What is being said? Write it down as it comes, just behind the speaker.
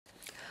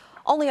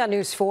Only on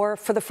News 4,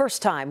 for the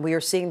first time, we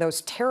are seeing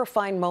those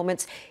terrifying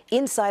moments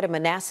inside a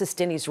Manassas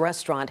Denny's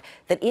restaurant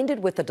that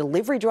ended with a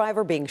delivery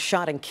driver being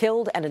shot and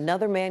killed and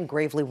another man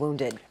gravely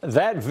wounded.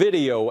 That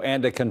video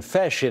and a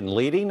confession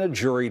leading a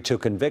jury to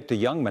convict a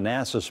young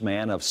Manassas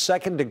man of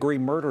second-degree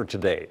murder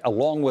today,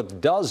 along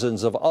with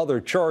dozens of other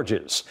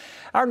charges.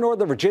 Our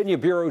Northern Virginia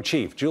Bureau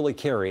Chief, Julie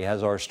Carey,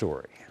 has our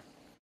story.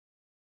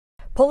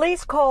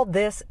 Police called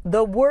this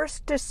the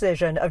worst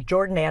decision of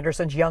Jordan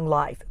Anderson's young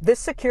life. This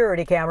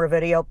security camera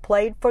video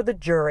played for the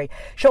jury,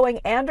 showing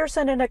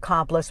Anderson and an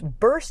accomplice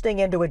bursting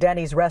into a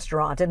Denny's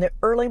restaurant in the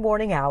early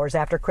morning hours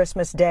after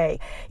Christmas Day,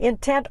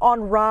 intent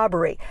on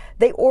robbery.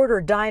 They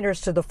ordered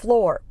diners to the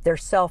floor, their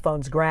cell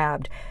phones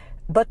grabbed.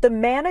 But the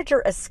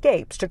manager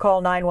escapes to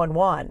call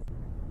 911.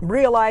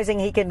 Realizing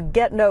he can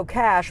get no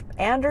cash,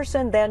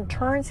 Anderson then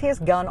turns his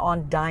gun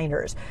on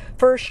diners,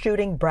 first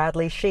shooting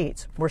Bradley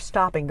Sheets. We're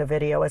stopping the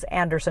video as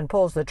Anderson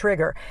pulls the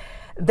trigger.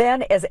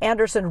 Then, as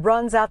Anderson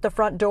runs out the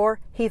front door,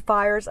 he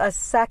fires a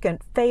second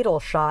fatal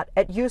shot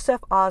at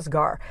Yusuf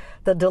Asghar,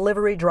 the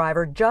delivery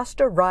driver just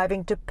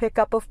arriving to pick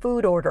up a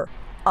food order,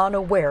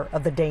 unaware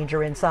of the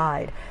danger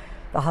inside.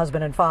 The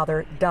husband and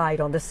father died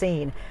on the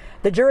scene.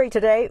 The jury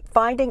today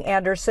finding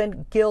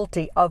Anderson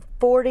guilty of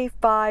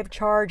 45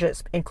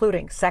 charges,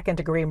 including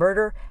second-degree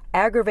murder,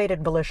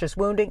 aggravated malicious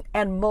wounding,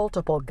 and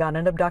multiple gun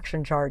and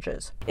abduction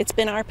charges. It's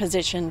been our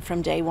position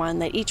from day one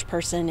that each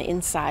person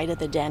inside of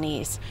the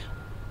Denny's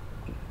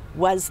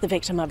was the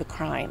victim of a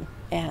crime,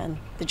 and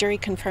the jury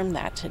confirmed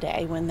that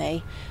today when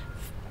they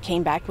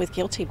came back with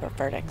guilty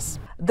verdicts.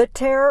 The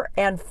terror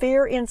and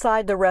fear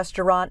inside the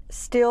restaurant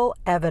still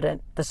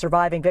evident. The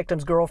surviving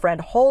victim's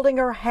girlfriend holding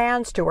her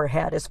hands to her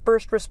head as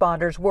first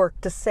responders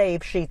worked to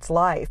save Sheets'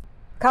 life.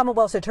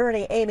 Commonwealth's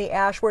attorney Amy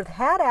Ashworth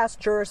had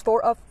asked jurors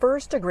for a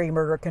first-degree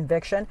murder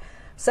conviction.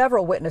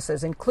 Several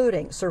witnesses,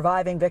 including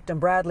surviving victim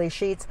Bradley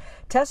Sheets,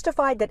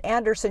 testified that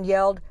Anderson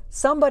yelled,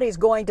 "Somebody's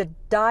going to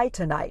die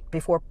tonight,"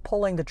 before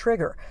pulling the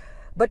trigger.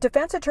 But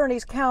defense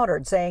attorneys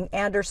countered, saying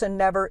Anderson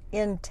never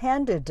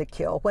intended to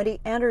kill when he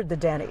entered the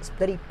Denny's,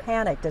 that he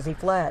panicked as he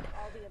fled.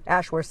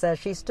 Ashworth says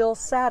she's still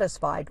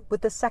satisfied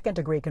with the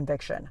second-degree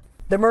conviction.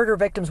 The murder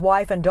victim's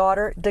wife and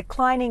daughter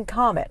declining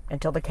comment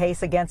until the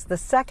case against the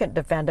second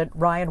defendant,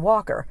 Ryan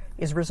Walker,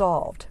 is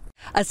resolved.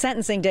 A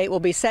sentencing date will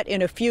be set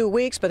in a few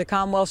weeks, but the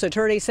Commonwealth's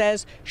attorney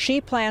says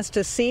she plans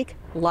to seek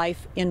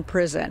life in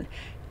prison.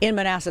 In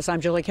Manassas,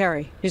 I'm Julie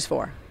Carey, News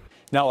 4.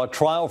 Now, a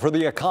trial for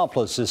the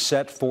accomplice is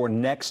set for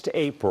next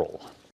April.